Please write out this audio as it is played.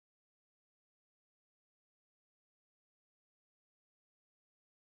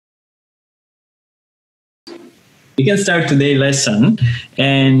We can start today's lesson,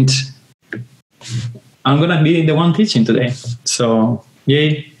 and I'm gonna be the one teaching today. So,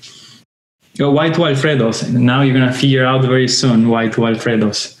 yay! Why two Alfredos? Now you're gonna figure out very soon why two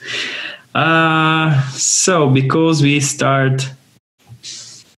Alfredos. So because we start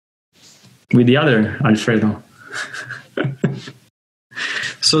with the other Alfredo.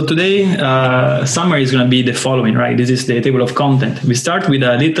 So today, summary is going to be the following, right? This is the table of content. We start with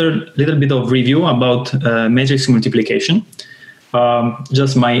a little bit of review about matrix multiplication,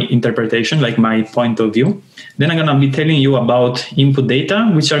 just my interpretation, like my point of view. Then I'm going to be telling you about input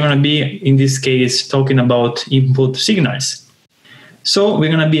data, which are going to be, in this case, talking about input signals. So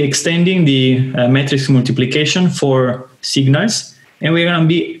we're going to be extending the matrix multiplication for signals, and we're going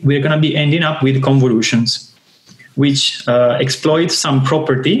to be ending up with convolutions, which exploit some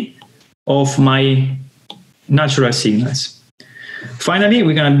property of my natural signals. Finally,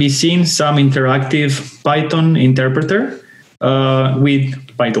 we're going to be seeing some interactive Python interpreter with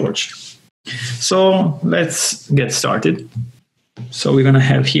PyTorch. So let's get started. So we're going to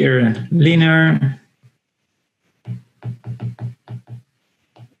have here linear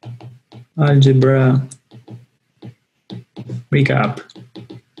algebra recap.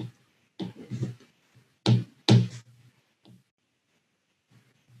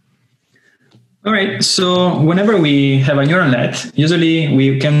 All right, so whenever we have a neural net, usually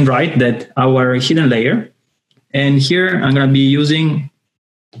we can write that our hidden layer, and here I'm going to be using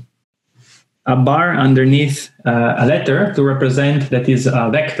a bar underneath a letter to represent that is a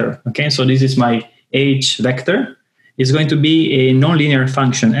vector. Okay, so this is my h vector. It's going to be a nonlinear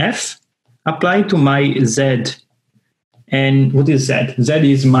function f applied to my z. And what is z?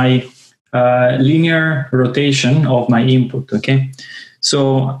 Z is my linear rotation of my input, okay?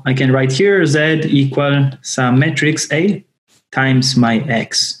 So I can write here z equal some matrix A times my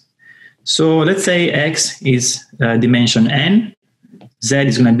x. So let's say x is dimension n, z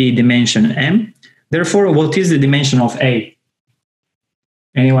is going to be dimension m. Therefore, what is the dimension of A?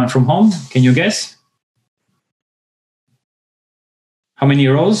 Anyone from home? Can you guess? How many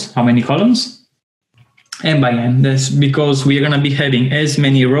rows? How many columns? M by n. That's because we are going to be having as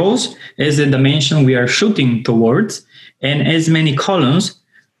many rows as the dimension we are shooting towards, and as many columns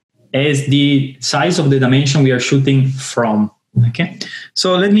as the size of the dimension we are shooting from. Okay,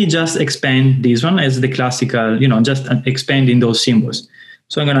 so let me just expand this one as the classical, just expanding those symbols.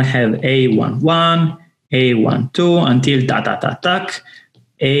 So I'm going to have A11, A12 until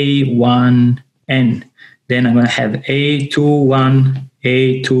A1n. Then I'm going to have A21,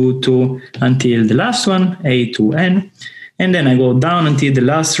 A22 until the last one, A2n. And then I go down until the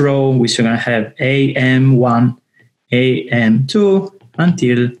last row, which we're going to have AM1, AM2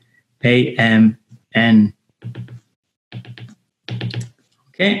 until AMN.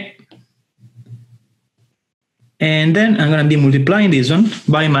 Okay. And then I'm going to be multiplying this one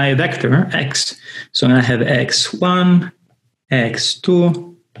by my vector x. So I'm going to have x1,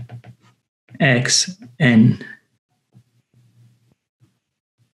 x2, xn.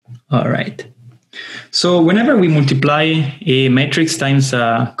 All right. So whenever we multiply a matrix times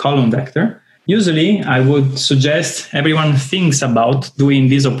a column vector, usually I would suggest everyone thinks about doing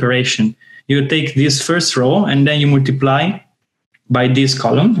this operation. You take this first row and then you multiply by this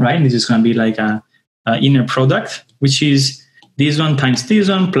column, right? This is going to be like a inner product, which is this one times this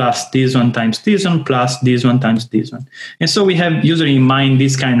one plus this one times this one plus this one times this one. And so we have usually in mind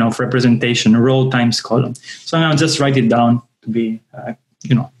this kind of representation, row times column. So I'm going to just write it down to be,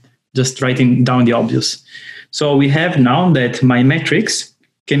 just writing down the obvious. So we have now that my matrix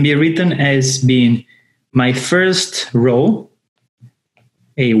can be written as being my first row,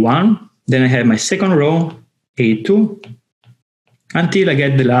 A1, then I have my second row, A2, until I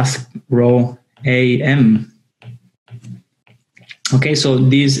get the last row, AM. Okay, so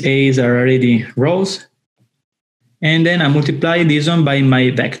these A's are already rows. And then I multiply this one by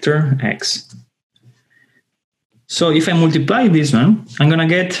my vector X. So if I multiply this one, I'm going to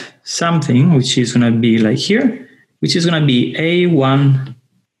get something which is going to be like here, which is going to be A1X,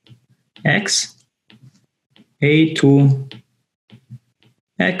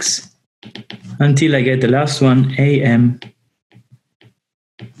 A2X, until I get the last one, AMX,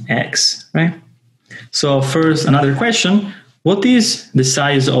 right? So first, another question. What is the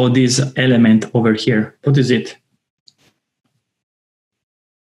size of this element over here? What is it?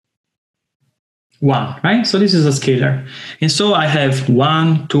 1, right? So this is a scalar. And so I have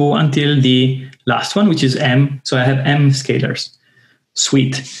 1, 2, until the last one, which is m. So I have m scalars.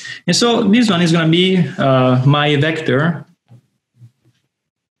 Sweet. And so this one is going to be my vector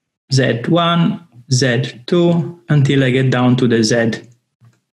z1, z2, until I get down to the zm.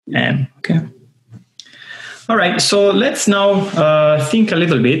 Okay. All right, so let's now think a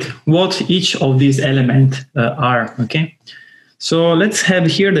little bit what each of these elements are, okay? So let's have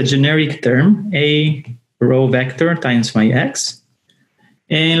here the generic term, a row vector times my x.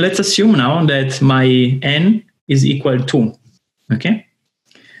 And let's assume now that my n is equal to, okay?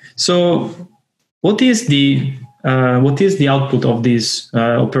 So what is the output of this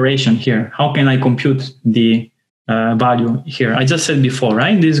operation here? How can I compute the value here? I just said before,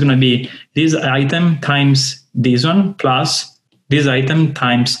 right? This is going to be this item times this one plus this item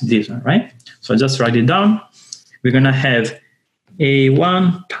times this one, right? So just write it down. We're going to have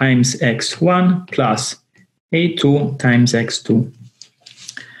a1 times x1 plus a2 times x2.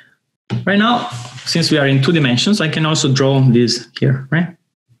 Right now, since we are in 2 dimensions, I can also draw this here, right?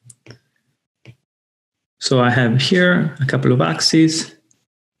 So I have here a couple of axes,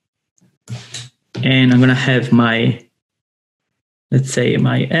 and I'm going to have my, let's say,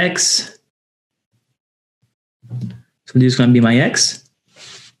 my x. So this is going to be my x.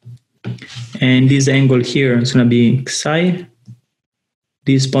 And this angle here is going to be xi.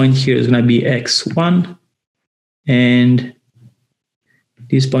 This point here is going to be x1. And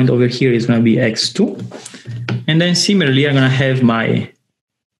this point over here is going to be x2. And then similarly, I'm going to have my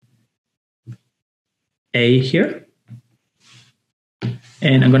a here.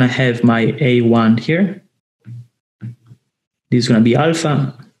 And I'm going to have my a1 here. This is going to be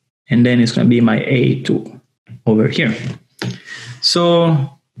alpha. And then it's going to be my a2 over here.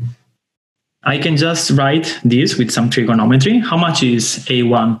 So I can just write this with some trigonometry. How much is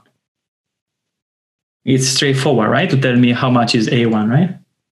a1? It's straightforward, right? To tell me how much is a1, right?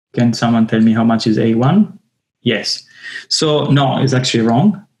 Can someone tell me how much is a1? Yes. So no, it's actually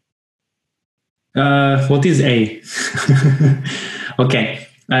wrong. What is a? Okay,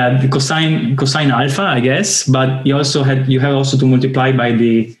 the cosine alpha, I guess. But you have also to multiply by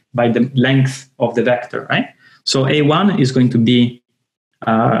the length of the vector, right? So a1 is going to be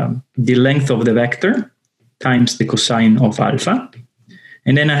the length of the vector times the cosine of alpha.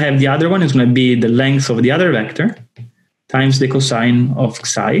 And then I have the other one is going to be the length of the other vector times the cosine of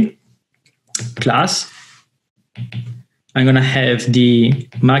xi, plus I'm going to have the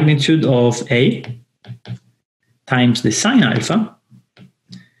magnitude of a times the sine alpha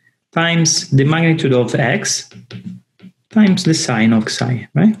times the magnitude of x times the sine of xi,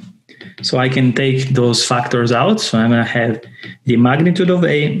 right? So I can take those factors out. So I'm going to have the magnitude of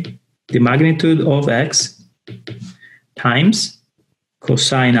a, the magnitude of x times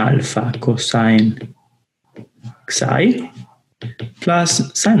cosine alpha, cosine xi,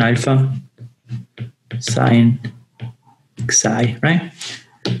 plus sine alpha, sine xi, right?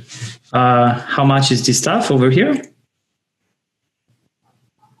 How much is this stuff over here?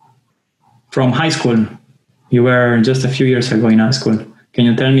 From high school. You were just a few years ago in high school. Can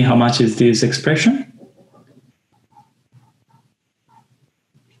you tell me how much is this expression?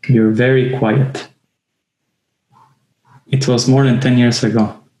 You're very quiet. It was more than 10 years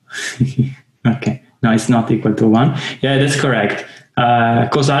ago. Okay, no, it's not equal to 1. Yeah, that's correct.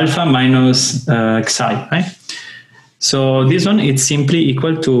 Cos alpha minus xi, right? So this one, it's simply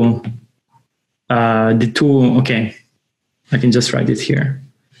equal to the two, okay, I can just write it here.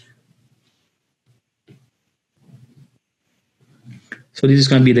 So this is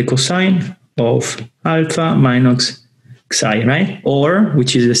going to be the cosine of alpha minus xi, right? Or,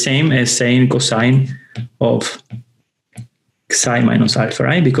 which is the same as saying cosine of xi minus alpha,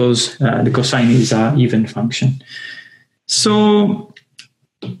 right? Because the cosine is an even function. So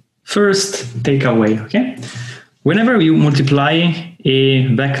first takeaway, okay? Whenever you multiply a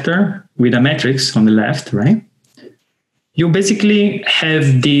vector with a matrix on the left, right? You basically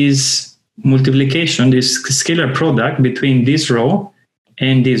have this multiplication, this scalar product between this row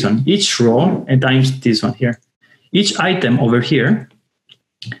and this one. Each row and times this one here. Each item over here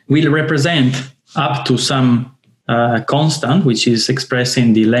will represent up to some constant, which is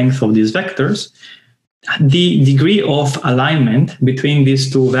expressing the length of these vectors, the degree of alignment between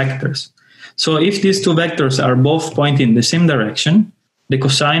these two vectors. So if these two vectors are both pointing in the same direction, the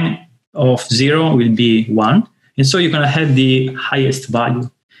cosine of 0 will be 1. And so you're going to have the highest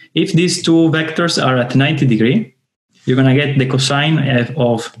value. If these two vectors are at 90 degrees, you're going to get the cosine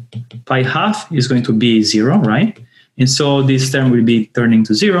of pi half is going to be 0, right? And so this term will be turning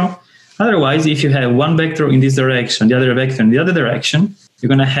to 0. Otherwise, if you have one vector in this direction, the other vector in the other direction, you're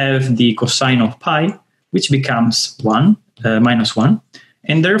going to have the cosine of pi, which becomes 1, minus 1.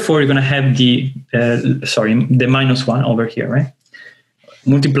 And therefore, you're going to have the minus 1 over here, right?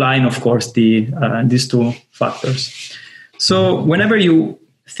 Multiplying, of course, these two factors. So whenever you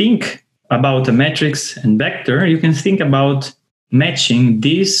think about a matrix and vector, you can think about matching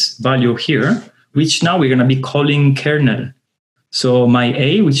this value here which now we're going to be calling kernel. So my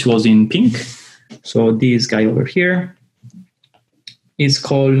A, which was in pink, so this guy over here, is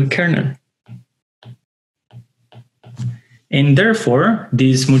called kernel. And therefore,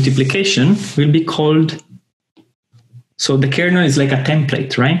 this multiplication will be called, so the kernel is like a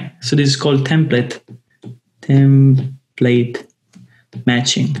template, right? So this is called template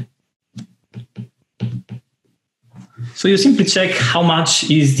matching. So you simply check how much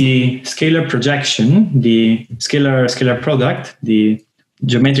is the scalar projection, the scalar product, the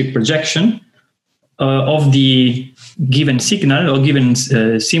geometric projection of the given signal or given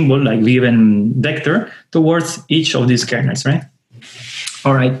symbol, like given vector, towards each of these kernels, right?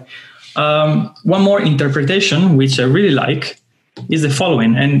 All right. One more interpretation, which I really like, is the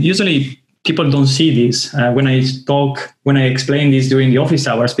following. And usually people don't see this. When I explain this during the office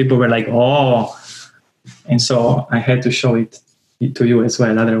hours, people were like, oh. And so I had to show it to you as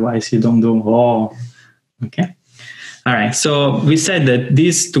well. Otherwise, you don't do, oh. Okay. All right. So we said that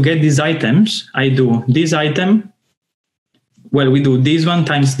to get these items, I do this item. Well, we do this one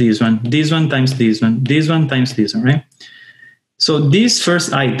times this one, this one times this one, this one times this one, right? So this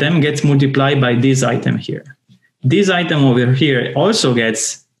first item gets multiplied by this item here. This item over here also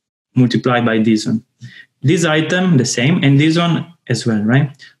gets multiplied by this one. This item, the same, and this one as well,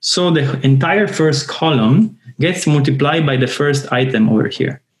 right? So the entire first column gets multiplied by the first item over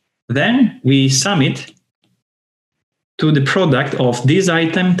here. Then we sum it to the product of this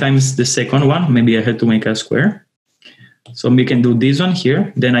item times the second one. Maybe I had to make a square. So we can do this one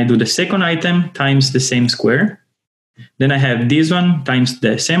here. Then I do the second item times the same square. Then I have this one times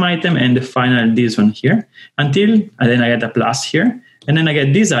the same item and the final this one here and then I get a plus here. And then I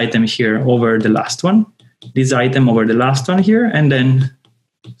get this item here over the last one, this item over the last one here, and then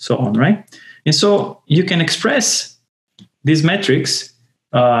so on, right? And so you can express this matrix,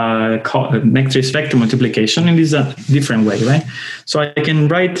 matrix vector multiplication in this different way, right? So I can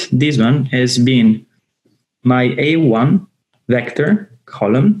write this one as being my A1 vector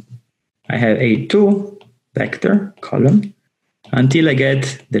column. I have A2 vector column until I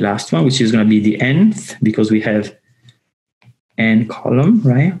get the last one, which is going to be the nth, because we have n column,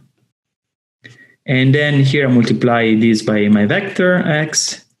 right? And then here I multiply this by my vector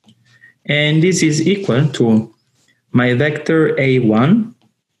x, and this is equal to my vector A1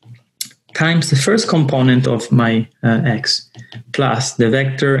 times the first component of my x plus the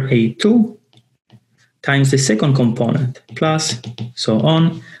vector A2 times the second component plus so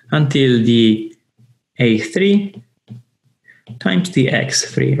on until the A3 times the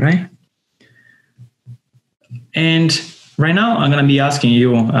x3, right? And right now I'm going to be asking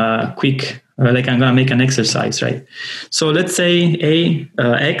you a quick, like I'm going to make an exercise, right? So let's say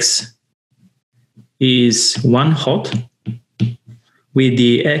x is one hot with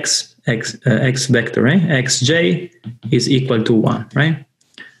the x vector, right? xj is equal to 1, right?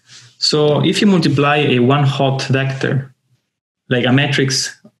 So if you multiply a one hot vector, like a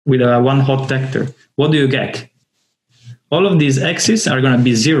matrix with a one hot vector, what do you get? All of these x's are going to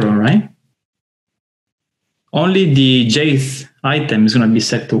be 0, right? Only the jth item is going to be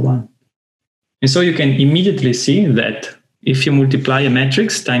set to 1. And so you can immediately see that if you multiply a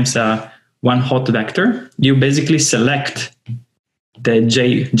matrix times a one hot vector, you basically select the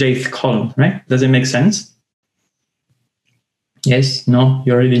jth column, right? Does it make sense? Yes? No?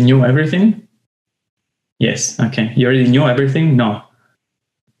 You already knew everything? Yes. Okay. You already knew everything? No.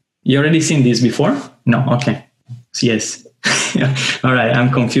 You already seen this before? No. Okay. Yes. All right. I'm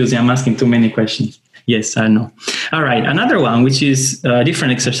confused. I'm asking too many questions. Yes, I know. All right. Another one, which is a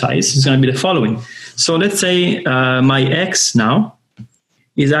different exercise, is going to be the following. So let's say my x now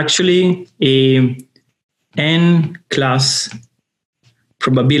is actually a n class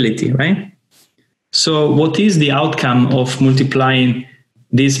probability, right? So what is the outcome of multiplying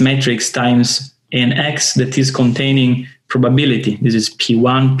this matrix times an x that is containing probability? This is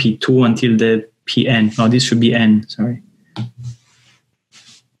P1, P2 until the Pn. No, this should be n, sorry.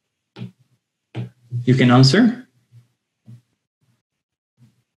 You can answer?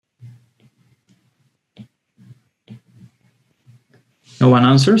 No one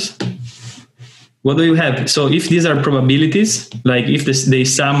answers? What do you have? So if these are probabilities, like if they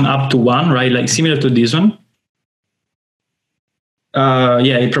sum up to 1, right? Like similar to this one.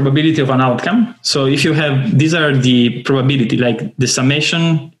 Yeah, a probability of an outcome. So if you have, these are the probability, like the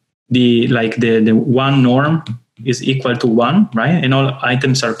summation, the one norm is equal to 1, right? And all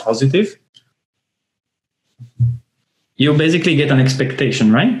items are positive. You basically get an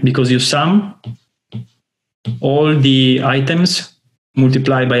expectation, right? Because you sum all the items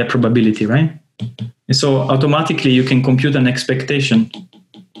multiplied by a probability, right? And so automatically you can compute an expectation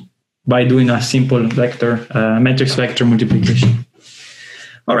by doing a simple vector, matrix vector multiplication.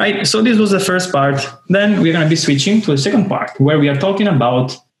 All right, so this was the first part. Then we're going to be switching to the second part, where we are talking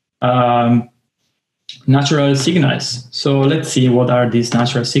about natural signals. So let's see, what are these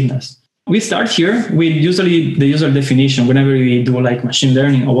natural signals? We start here with usually the usual definition. Whenever we do like machine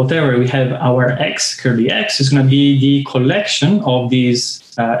learning or whatever, we have our X, curly X is going to be the collection of these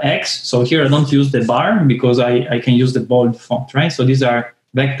X. So here I don't use the bar because I can use the bold font, right? So these are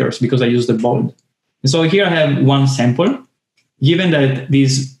vectors because I use the bold. And so here I have one sample. Given that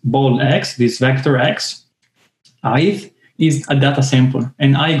this bold X, this vector X, I is a data sample,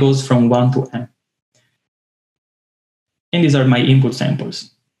 and I goes from 1 to n. And these are my input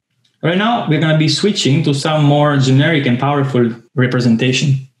samples. Right now, we're going to be switching to some more generic and powerful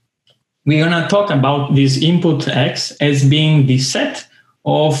representation. We're going to talk about this input X as being the set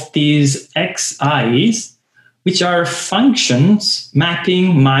of these Xi's, which are functions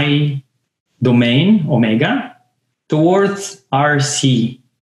mapping my domain, omega, towards RC,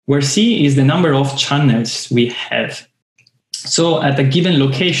 where C is the number of channels we have. So at a given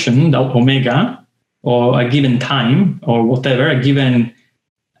location, the omega, or a given time, or whatever, a given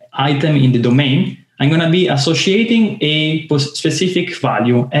item in the domain, I'm going to be associating a specific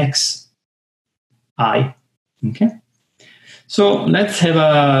value, xi. Okay. So let's have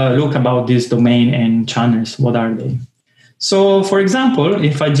a look about this domain and channels. What are they? So for example,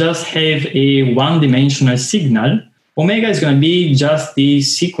 if I just have a one-dimensional signal, omega is going to be just the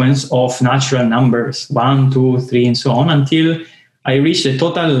sequence of natural numbers, 1, 2, 3, and so on, until I reach the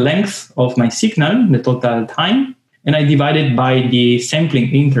total length of my signal, the total time, and I divide it by the sampling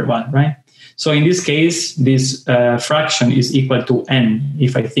interval, right? So in this case, this fraction is equal to n,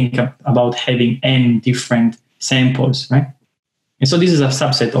 if I think about having n different samples, right? And so this is a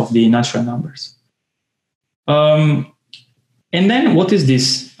subset of the natural numbers. And then what is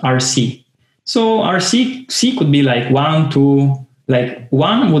this RC? So RC, C could be like 1, 2, like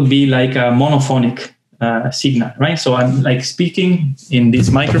 1 would be like a monophonic signal, right? So I'm like speaking in this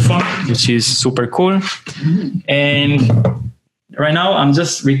microphone, which is super cool. And right now I'm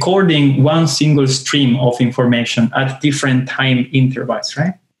just recording one single stream of information at different time intervals,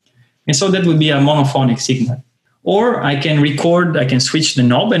 right? And so that would be a monophonic signal. Or I can record, I can switch the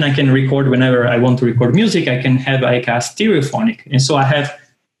knob and I can record whenever I want to record music. I can have like a stereophonic. And so I have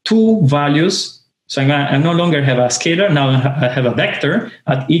two values. So I no longer have a scalar, now I have a vector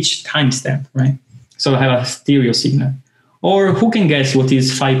at each timestamp, right? So I have a stereo signal. Or who can guess what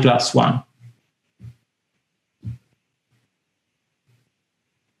is 5 plus 1?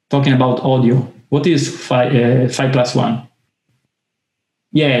 Talking about audio. What is 5 plus 1?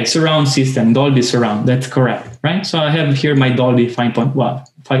 Yeah, surround system, Dolby surround. That's correct, right? So I have here my Dolby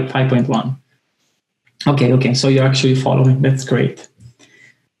 5.1. Okay, so you're actually following. That's great.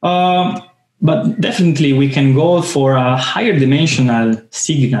 But definitely we can go for a higher dimensional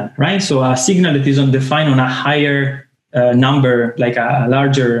signal, right? So a signal that is defined on a higher number, like a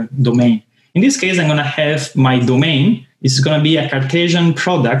larger domain. In this case, I'm going to have my domain. It's going to be a Cartesian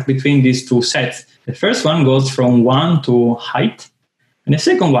product between these two sets. The first one goes from 1 to height, and the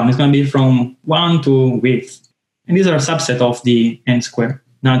second one is going to be from 1 to width. And these are a subset of the n squared,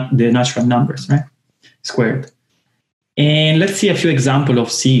 not the natural numbers, right? Squared. And let's see a few examples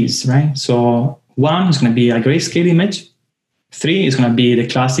of C's, right? So 1 is going to be a grayscale image. 3 is going to be the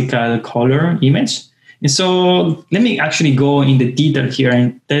classical color image. And so let me actually go in the detail here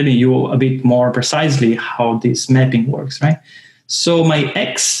and tell you a bit more precisely how this mapping works, right? So my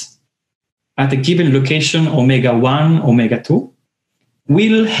X at a given location, omega 1, omega 2,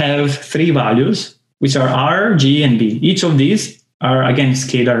 will have three values, which are R, G, and B. Each of these are, again,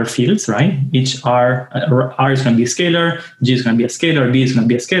 scalar fields, right? Each R is going to be a scalar, G is going to be a scalar, B is going to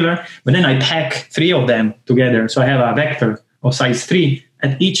be a scalar. But then I pack three of them together. So I have a vector of size 3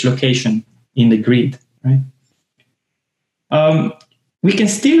 at each location in the grid, right? We can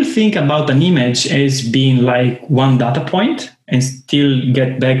still think about an image as being like one data point and still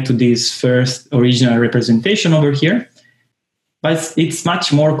get back to this first original representation over here. But it's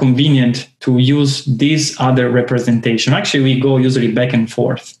much more convenient to use this other representation. Actually, we go usually back and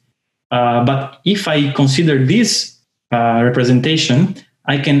forth. But if I consider this representation,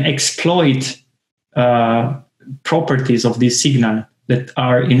 I can exploit properties of this signal that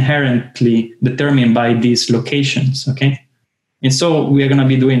are inherently determined by these locations, okay? And so we are going to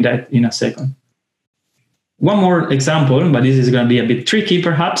be doing that in a second. One more example, but this is going to be a bit tricky,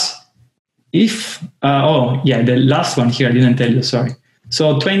 perhaps. If, the last one here, I didn't tell you, sorry.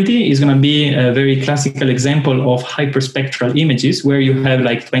 So 20 is going to be a very classical example of hyperspectral images where you have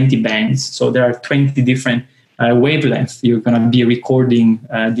like 20 bands. So there are 20 different wavelength you're going to be recording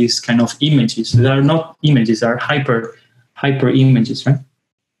these kind of images. They are not images, they are hyper images, right?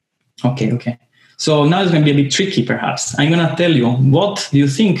 Okay. So now it's going to be a bit tricky, perhaps. I'm going to tell you, what do you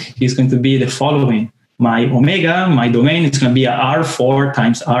think is going to be the following? My omega, my domain, is going to be a R4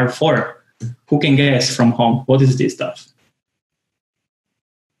 times R4. Who can guess from home? What is this stuff?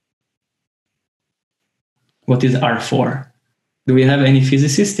 What is R4? Do we have any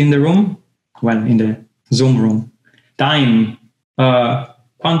physicists in the room? Well, in the Zoom room. Time,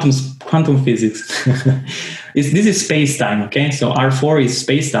 quantum physics. This is space-time, okay? So R4 is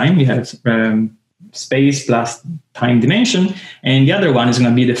space-time. You have space plus time dimension, and the other one is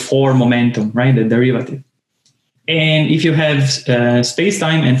going to be the 4 momentum, right? The derivative. And if you have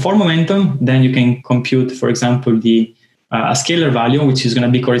space-time and 4 momentum, then you can compute, for example, the a scalar value, which is going to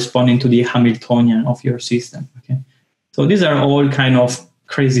be corresponding to the Hamiltonian of your system. Okay, so these are all kind of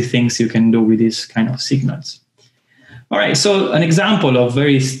crazy things you can do with these kind of signals. All right, so an example of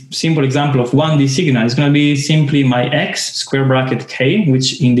very simple example of 1D signal is going to be simply my x square bracket k,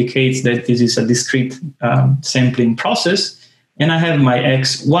 which indicates that this is a discrete sampling process, and I have my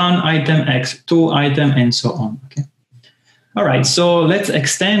x1 item, x2 item, and so on. Okay. All right, so let's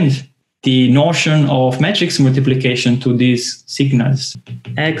extend the notion of matrix multiplication to these signals.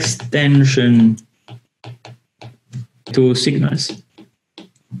 Extension to signals.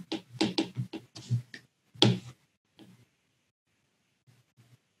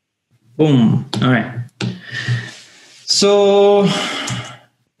 Boom. All right. So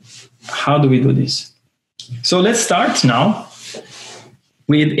how do we do this? So let's start now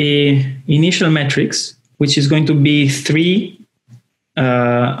with a initial matrix, which is going to be 3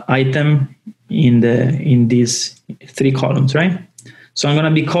 item in these 3 columns, right? So I'm going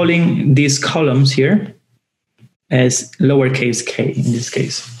to be calling these columns here as lowercase k in this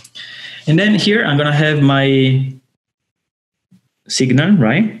case. And then here I'm going to have my signal,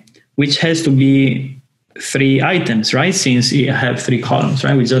 right? Which has to be 3 items, right? Since you have 3 columns,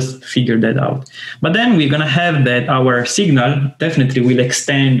 right? We just figured that out. But then we're going to have that our signal definitely will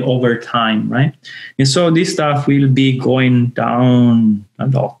extend over time, right? And so this stuff will be going down a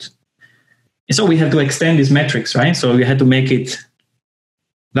lot. And so we have to extend this matrix, right? So we had to make it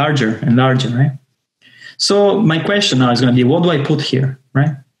larger and larger, right? So my question now is going to be, what do I put here,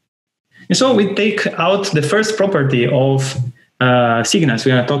 right? And so we take out the first property of signals.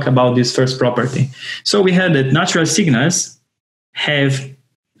 We're going to talk about this first property. So we had that natural signals have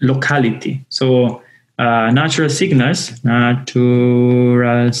locality. So natural signals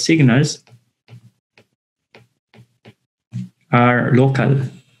are local.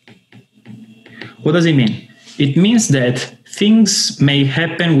 What does it mean? It means that things may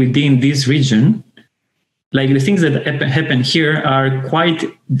happen within this region, like the things that happen here are quite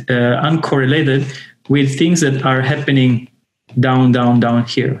uncorrelated with things that are happening down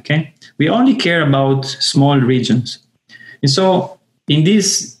here, okay? We only care about small regions. And so in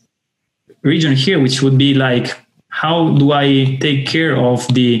this region here, which would be like, how do I take care of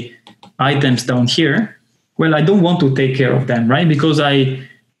the items down here? Well, I don't want to take care of them, right? Because I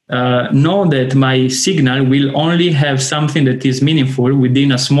know that my signal will only have something that is meaningful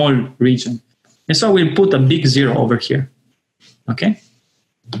within a small region. And so we'll put a big 0 over here, okay?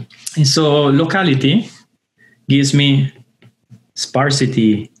 And so locality gives me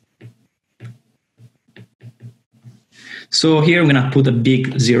sparsity. So here I'm going to put a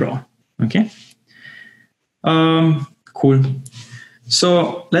big 0, okay? Cool.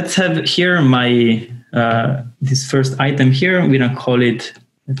 So let's have here my, this first item here. We're going to call it,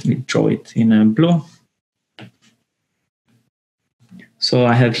 let me draw it in blue. So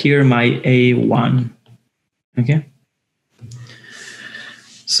I have here my A1, okay?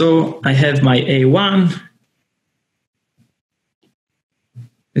 So I have my A1.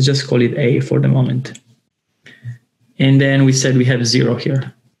 Let's just call it A for the moment. And then we said we have 0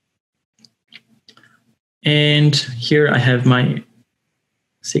 here. And here I have my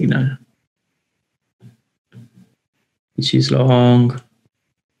signal, which is long.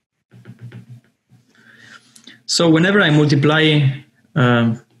 So whenever I multiply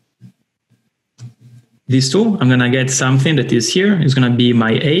these two, I'm going to get something that is here. It's going to be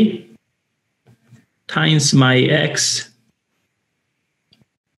my A times my X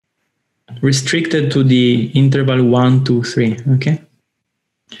restricted to the interval 1, 2, 3, okay?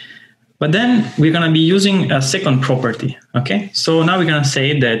 But then we're going to be using a second property, okay? So now we're going to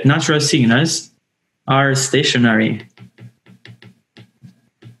say that natural signals are stationary.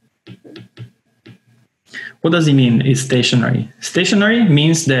 What does it mean it's stationary? Stationary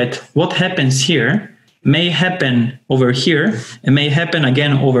means that what happens here may happen over here and may happen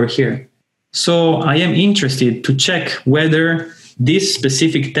again over here. So I am interested to check whether this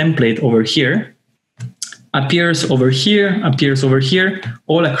specific template over here appears over here,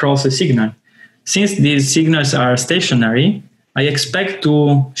 all across the signal. Since these signals are stationary, I expect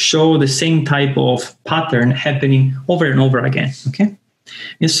to show the same type of pattern happening over and over again, okay?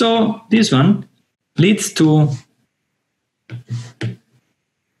 And so this one leads to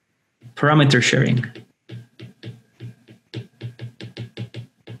parameter sharing.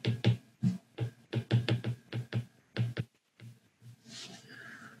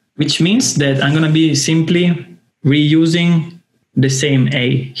 Which means that I'm going to be simply reusing the same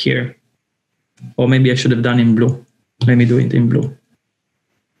A here. Or maybe I should have done in blue. Let me do it in blue.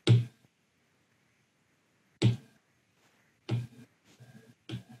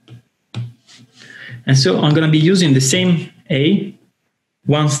 And so I'm going to be using the same A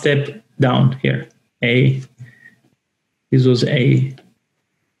one step down here. A, this was A,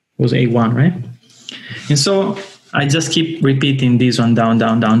 was A1, right? And so I just keep repeating this one down,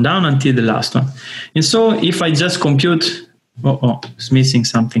 down, down, down until the last one. And so if I just compute, it's missing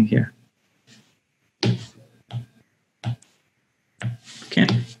something here. Okay.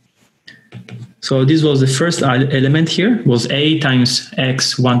 So this was the first element here, was A times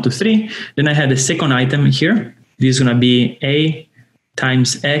X 1 to 3. Then I had a second item here. This is going to be A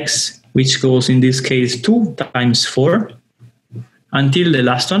times X, which goes in this case 2 times 4, until the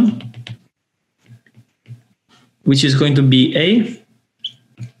last one, which is going to be A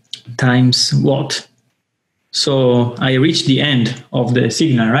times what? So I reach the end of the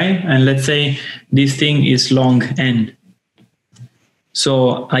signal, right? And let's say this thing is long n.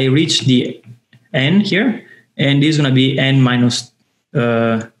 So I reach the n here, and this is going to be n minus,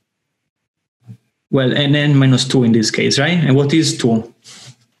 n minus 2 in this case, right? And what is 2?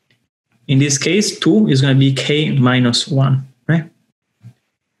 In this case, 2 is going to be k minus 1, right?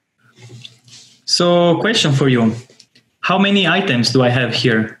 So question for you. How many items do I have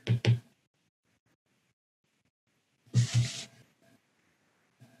here?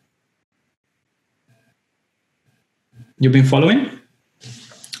 You've been following?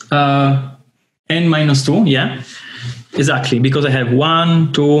 N minus 2, yeah, exactly, because I have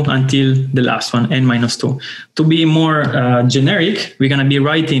 1, 2 until the last one, n minus 2. To be more generic, we're going to be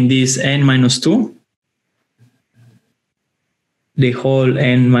writing this n minus 2, the whole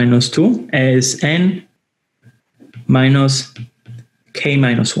n minus 2, as n minus k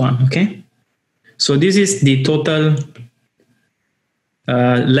minus 1, okay? So this is the total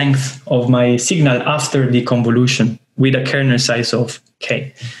length of my signal after the convolution with a kernel size of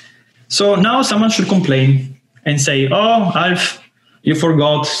k. So now someone should complain and say, oh, Alf, you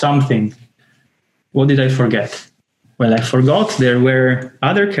forgot something. What did I forget? Well, I forgot there were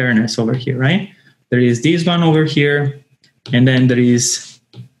other kernels over here, right? There is this one over here, and then there is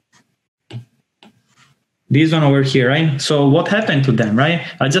this one over here, right? So what happened to them, right?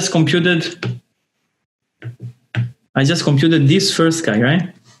 I just computed this first guy,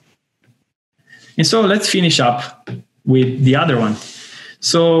 right? And so let's finish up with the other one.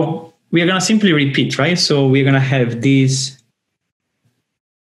 So we are going to simply repeat, right? So we're going to have this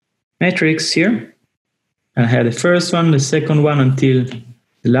matrix here. I had the first one, the second one until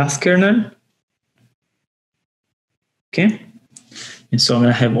the last kernel. Okay. And so I'm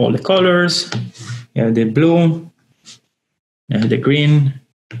going to have all the colors. You have the blue, you have the green,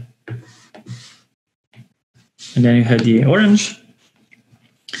 and then you have the orange.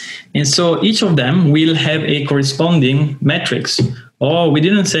 And so each of them will have a corresponding matrix. Oh, we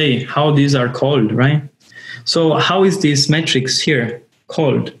didn't say how these are called, right? So how is this matrix here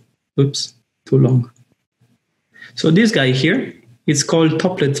called? Oops, too long. So this guy here is called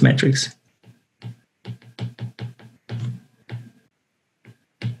toplet matrix.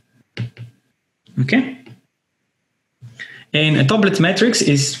 Okay. And a toplet matrix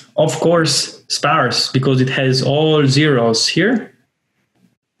is, of course, sparse because it has all zeros here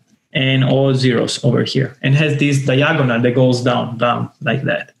and all zeros over here, and has this diagonal that goes down, down, like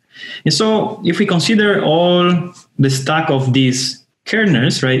that. And so if we consider all the stack of these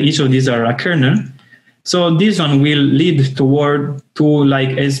kernels, right, each of these are a kernel, so this one will lead toward to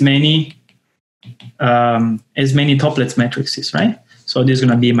like as many toplets matrices, right? So this is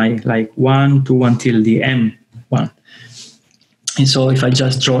going to be my like 1, 2 until the M1. And so if I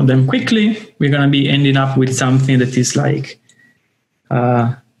just draw them quickly, we're going to be ending up with something that is like,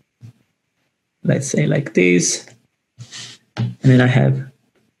 let's say like this. And then I have,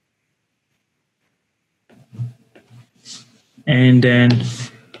 and then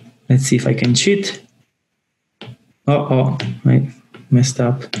let's see if I can cheat. Oh, I messed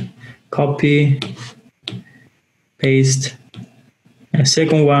up. Copy, paste, a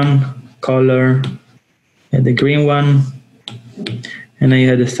second one, color, and the green one, and then you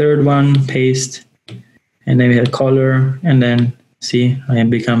had the third one, paste, and then we had color, and then see, I have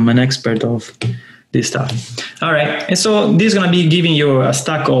become an expert of this stuff. All right, and so this is going to be giving you a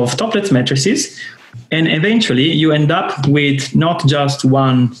stack of toplet matrices, and eventually you end up with not just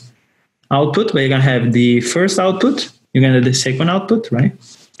one output, but you're going to have the first output, you're going to have the second output, right?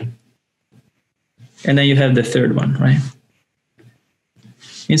 And then you have the third one, right?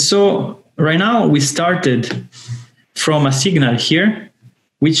 And so right now we started from a signal here,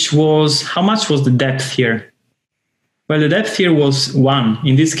 which was, how much was the depth here? Well, the depth here was 1.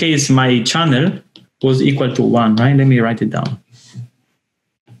 In this case, my channel was equal to 1, right? Let me write it down.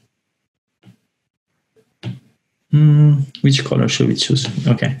 Which color should we choose?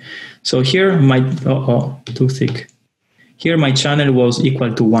 Okay. So here my, too thick. Here my channel was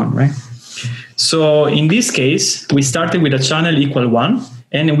equal to 1, right? So in this case, we started with a channel equal 1,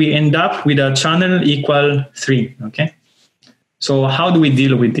 and we end up with a channel equal 3, okay? So how do we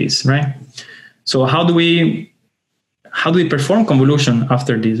deal with this, right? So how do we perform convolution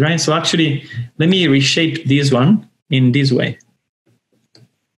after this, right? So actually, let me reshape this one in this way.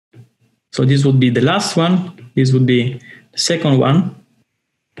 So this would be the last one. This would be the second one.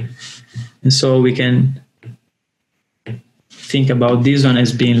 And so we can think about this one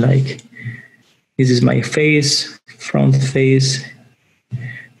as being like, this is my face, front face,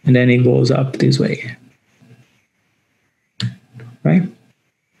 and then it goes up this way, right?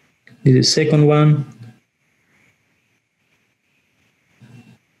 This is second one.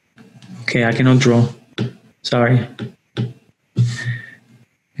 Okay, I cannot draw, sorry,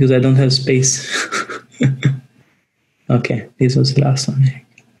 because I don't have space. Okay, this was the last one,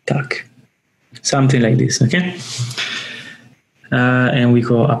 tack, something like this, okay? And we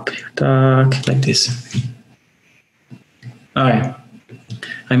go up, tack, like this. All right,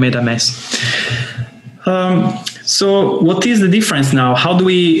 I made a mess. So what is the difference now? How do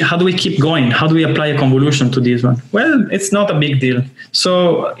we keep going? How do we apply a convolution to this one? Well, it's not a big deal.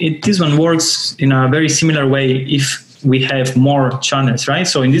 So this one works in a very similar way if we have more channels, right?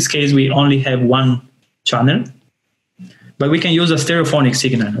 So in this case, we only have one channel, but we can use a stereophonic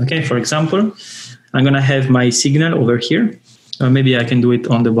signal, okay? For example, I'm gonna have my signal over here. Or maybe I can do it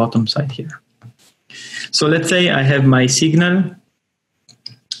on the bottom side here. So let's say I have my signal,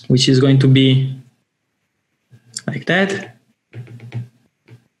 which is going to be like that.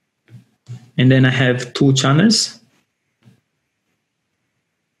 And then I have two channels.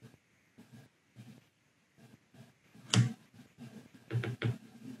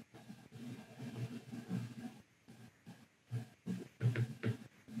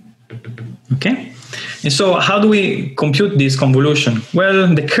 Okay. And so how do we compute this convolution? Well,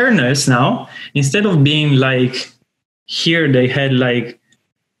 the kernels now, instead of being like here, they had like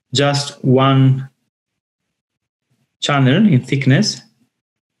just one channel in thickness.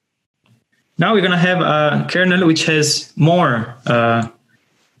 Now we're going to have a kernel which has more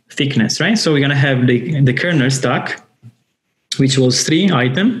thickness, right? So we're going to have the kernel stack, which was 3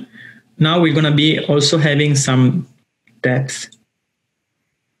 items. Now we're going to be also having some depth.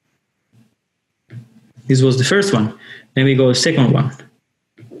 This was the first one. Then we go second one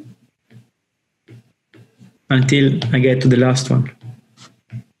until I get to the last one.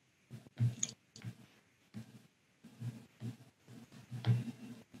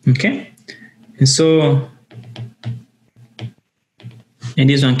 Okay, and so, and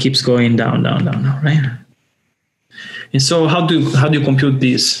this one keeps going down, down, down, down, right? And so, how do you compute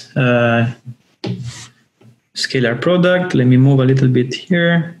this scalar product? Let me move a little bit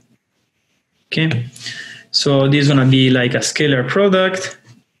here. Okay, so this is gonna be like a scalar product,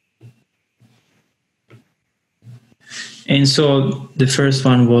 and so the first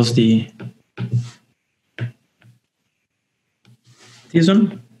one was this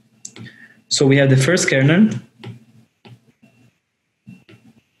one. So we have the first kernel,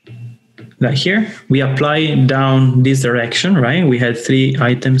 like here. We apply down this direction, right? We had 3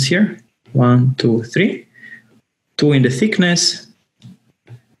 items here, 1, 2, 3, 2 in the thickness,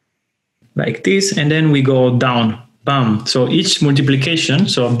 like this, and then we go down, bam. So each multiplication,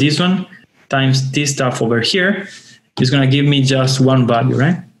 so this one times this stuff over here, is gonna give me just one value,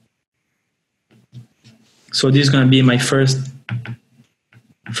 right? So this is gonna be my first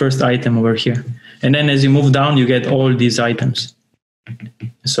item over here. And then as you move down, you get all these items,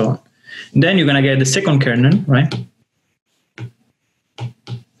 and so on. And then you're gonna get the second kernel, right?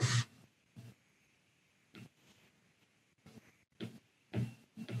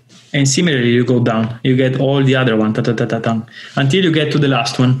 And similarly, you go down, you get all the other one, until you get to the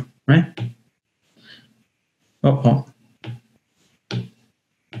last one, right?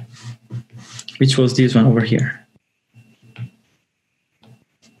 which was this one over here.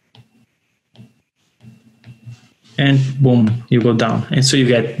 And boom, you go down, and so you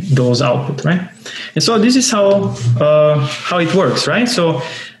get those output, right? And so this is how it works, right? So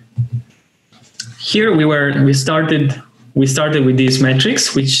here we started with this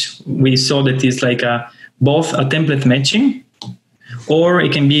matrix, which we saw that is like both a template matching, or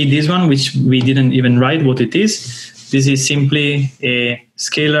it can be this one, which we didn't even write what it is. This is simply a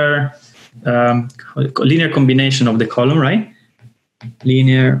scalar linear combination of the column, right?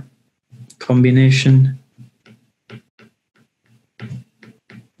 Linear combination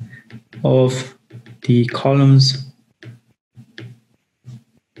of the columns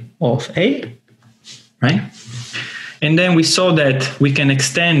of A, right? And then we saw that we can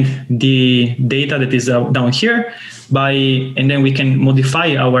extend the data that is down here and then we can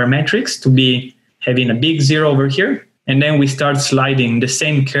modify our matrix to be having a big 0 over here. And then we start sliding the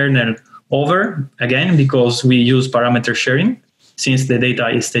same kernel over again, because we use parameter sharing, since the data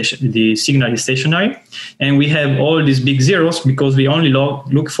is the signal is stationary, and we have all these big zeros because we only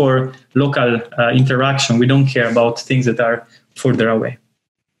look for local interaction. We don't care about things that are further away.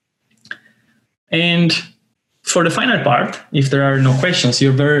 And for the final part, if there are no questions,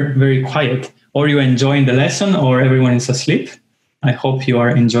 you're very, very quiet, or you're enjoying the lesson, or everyone is asleep. I hope you are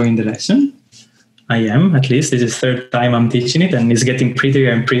enjoying the lesson. I am, at least. This is the third time I'm teaching it, and it's getting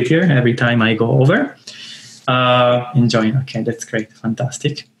prettier and prettier every time I go over. Enjoying. Okay, that's great.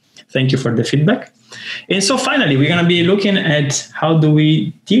 Fantastic. Thank you for the feedback. And so finally, we're going to be looking at how do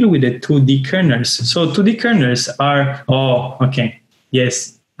we deal with the 2D kernels. So 2D kernels are,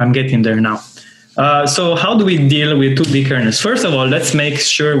 yes, I'm getting there now. So how do we deal with 2D kernels? First of all, let's make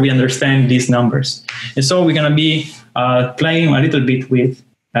sure we understand these numbers. And so we're going to be playing a little bit with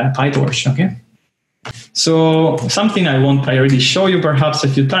PyTorch, okay? So something I already show you perhaps a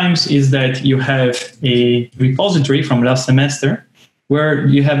few times is that you have a repository from last semester where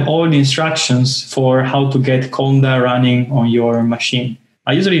you have all the instructions for how to get Conda running on your machine.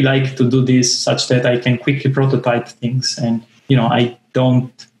 I usually like to do this such that I can quickly prototype things, and I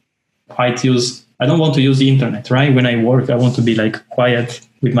don't want to use the internet, right? When I work, I want to be like quiet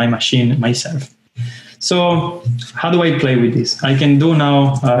with my machine myself. So how do I play with this? I can do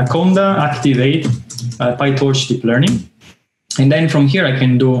now Conda activate PyTorch deep learning. And then from here, I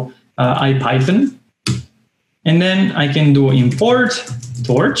can do IPython. And then I can do import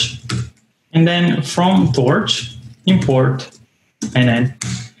torch. And then from torch, import NN.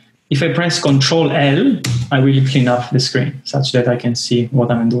 If I press Control L, I will clean up the screen such that I can see what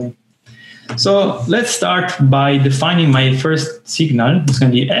I'm doing. So let's start by defining my first signal. It's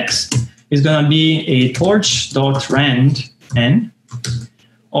going to be X. It's going to be a torch.rand n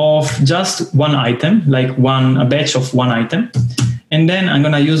of just one item, like a batch of one item. And then I'm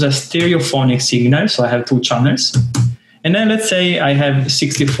going to use a stereophonic signal, so I have 2 channels. And then let's say I have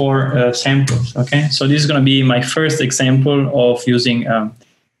 64 samples, okay? So this is going to be my first example of using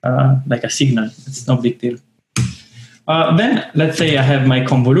like a signal. It's no big deal. Then let's say I have my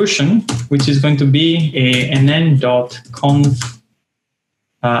convolution, which is going to be a nn.conv.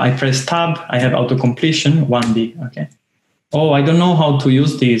 I press tab, I have auto-completion 1D, okay? Oh, I don't know how to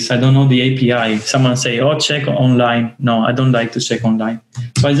use this. I don't know the API. Someone say, oh, check online. No, I don't like to check online.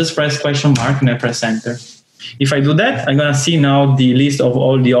 So I just press question mark and I press enter. If I do that, I'm going to see now the list of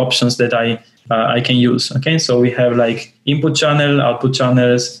all the options that I can use, okay? So we have like input channel, output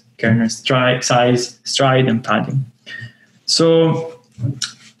channels, kernel size, stride, and padding. So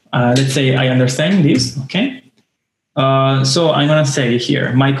let's say I understand this, okay? So I'm going to say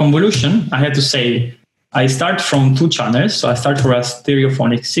here, my convolution, I have to say, I start from 2 channels. So I start for a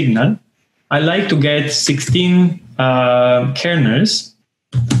stereophonic signal. I like to get 16 kernels.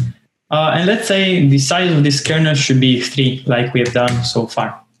 And let's say the size of this kernel should be 3, like we have done so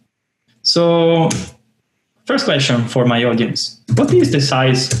far. So first question for my audience, what is the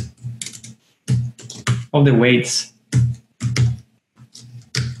size of the weights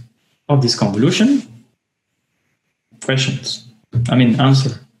of this convolution? Questions?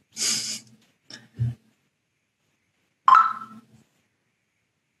 Answer.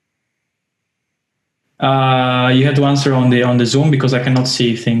 You have to answer on the Zoom because I cannot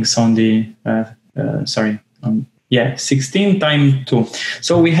see things on the, 16 times 2.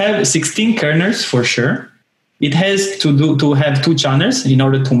 So we have 16 kernels for sure. It has to have 2 channels in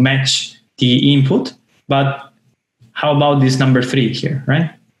order to match the input. But how about this number 3 here,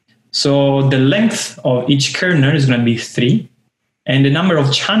 right? So the length of each kernel is going to be 3, and the number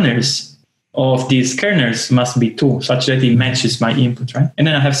of channels of these kernels must be 2, such that it matches my input, right? And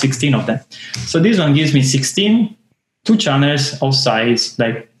then I have 16 of them. So this one gives me 16 two channels of size,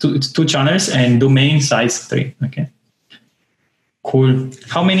 like two channels and domain size 3. Okay, cool.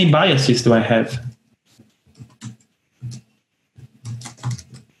 How many biases do I have?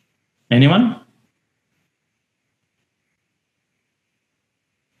 Anyone?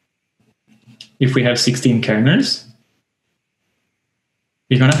 If we have 16 kernels,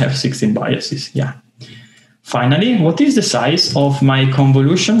 we're going to have 16 biases. Yeah. Finally, what is the size of my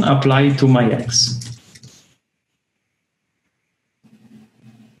convolution applied to my X?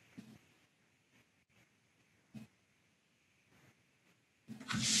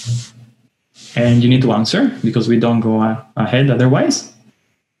 And you need to answer because we don't go ahead otherwise.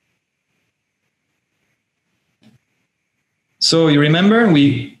 So you remember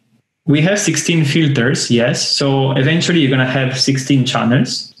we have 16 filters, yes. So eventually you're going to have 16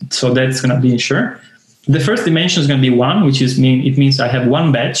 channels. So that's going to be sure. The first dimension is going to be 1, which is it means I have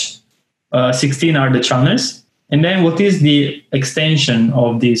one batch. 16 are the channels. And then what is the extension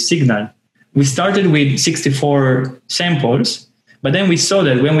of the signal? We started with 64 samples, but then we saw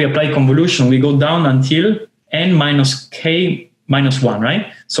that when we apply convolution, we go down until n minus k minus 1,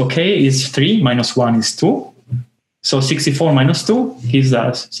 right? So k is 3, minus 1 is 2. So 64 minus 2 gives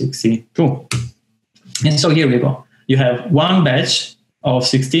us 62. And so here we go. You have one batch of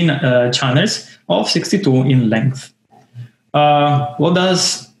 16 channels of 62 in length. What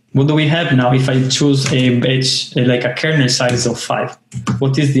do we have now if I choose a batch, like a kernel size of 5?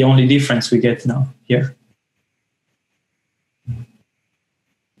 What is the only difference we get now here?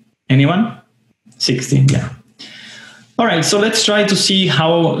 Anyone? 16, yeah. All right, so let's try to see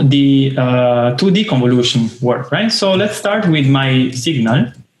how the 2D convolution works, right? So let's start with my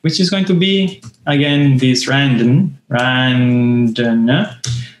signal, which is going to be, again, this random. Let's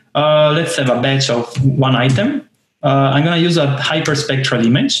have a batch of one item. I'm going to use a hyperspectral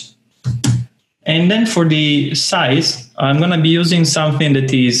image. And then for the size, I'm going to be using something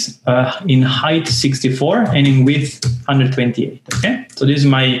that is in height 64 and in width 128, okay? So this is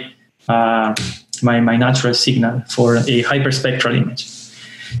my my natural signal for a hyperspectral image.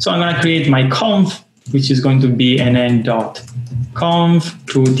 So I'm going to create my conv, which is going to be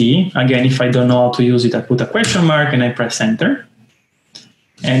nn.conv2d. Again, if I don't know how to use it, I put a question mark and I press enter.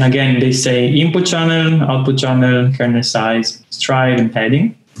 And again, they say input channel, output channel, kernel size, stride, and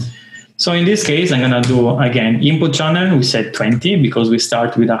padding. So in this case, I'm going to do, again, input channel, we said 20 because we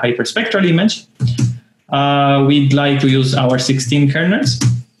start with a hyperspectral image. We'd like to use our 16 kernels.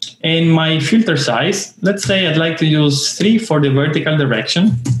 And my filter size, let's say I'd like to use 3 for the vertical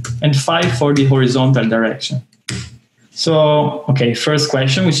direction and 5 for the horizontal direction. So, okay, first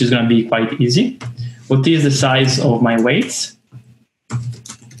question, which is going to be quite easy. What is the size of my weights?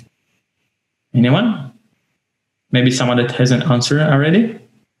 Anyone? Maybe someone that hasn't answered already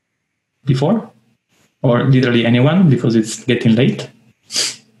before? Or literally anyone, because it's getting late.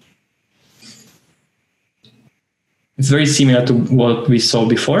 It's very similar to what we saw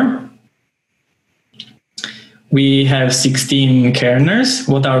before. We have 16 kernels.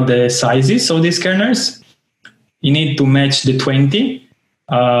 What are the sizes of these kernels? You need to match the 20.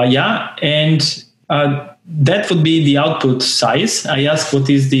 That would be the output size. I asked what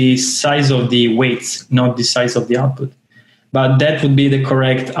is the size of the weights, not the size of the output. But that would be the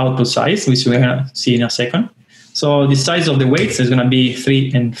correct output size, which we're going to see in a second. So the size of the weights is going to be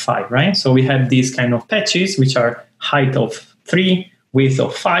 3 and 5, right? So we have these kind of patches, which are height of 3, width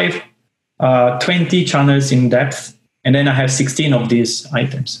of 5, 20 channels in depth, and then I have 16 of these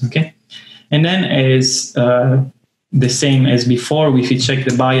items, okay? And then as the same as before, if we check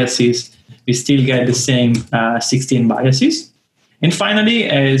the biases, we still get the same 16 biases. And finally,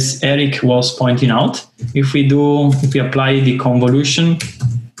 as Eric was pointing out, if we apply the convolution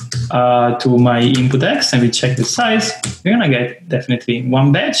to my input X and we check the size, we're going to get definitely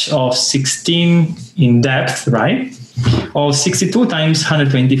one batch of 16 in depth, right? Of 62 times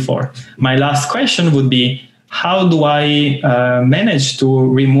 124. My last question would be, how do I manage to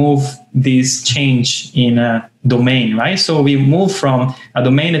remove this change in a domain, right? So we move from a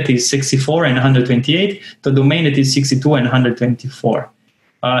domain that is 64 and 128 to a domain that is 62 and 124.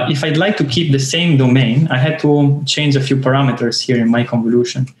 If I'd like to keep the same domain, I had to change a few parameters here in my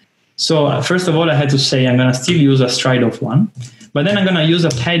convolution. So first of all, I had to say I'm going to still use a stride of 1, but then I'm going to use a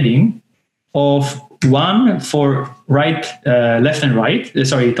padding of 1 for left and right,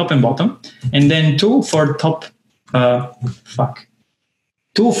 top and bottom, and then 2 for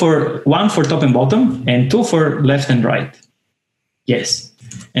one for top and bottom, and 2 for left and right. Yes.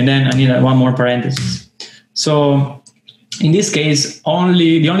 And then I need one more parenthesis. So in this case,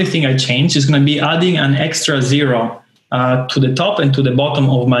 the only thing I change is going to be adding an extra 0 to the top and to the bottom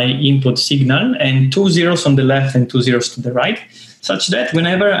of my input signal, and 2 zeros on the left and 2 zeros to the right, such that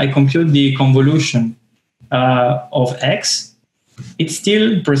whenever I compute the convolution of x, it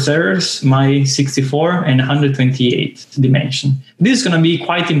still preserves my 64 and 128 dimension. This is going to be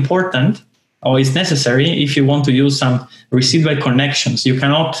quite important, or is necessary, if you want to use some residual connections. You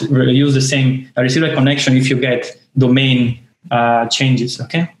cannot use the same residual connection if you get domain changes,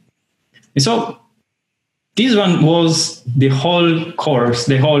 okay? And so this one was the whole course,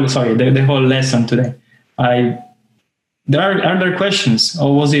 the whole lesson today. Are there questions,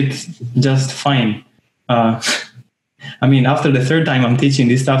 or was it just fine? I mean, after the third time I'm teaching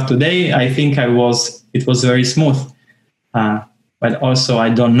this stuff today, I think it was very smooth. But also I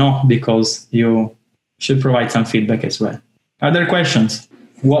don't know, because you should provide some feedback as well. Are there questions?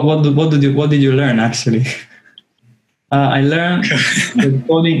 What did you learn actually? I learned that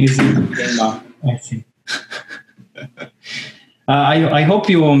coding is I see. I hope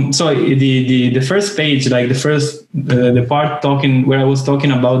you. So the first page, like the part where I was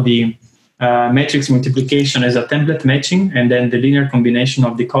talking about the matrix multiplication as a template matching, and then the linear combination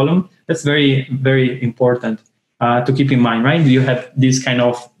of the column. That's very, very important to keep in mind, right? You have this kind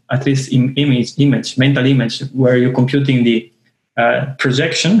of, at least mental image, where you're computing the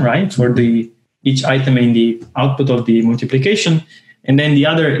projection, right, for each item in the output of the multiplication, and then the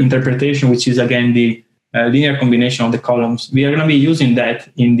other interpretation, which is again the linear combination of the columns. We are going to be using that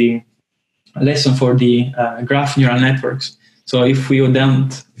in the lesson for the graph neural networks. So if you're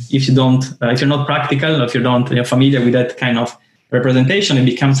not practical, if you're familiar with that kind of representation, it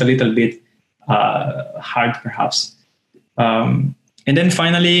becomes a little bit hard, perhaps. And then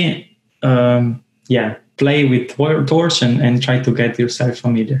finally, play with Torch and try to get yourself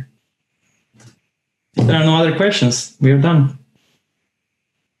familiar. If there are no other questions, we are done.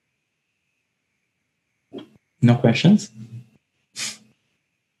 No questions?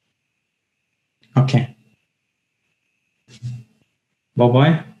 Okay.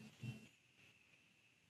 Bye-bye.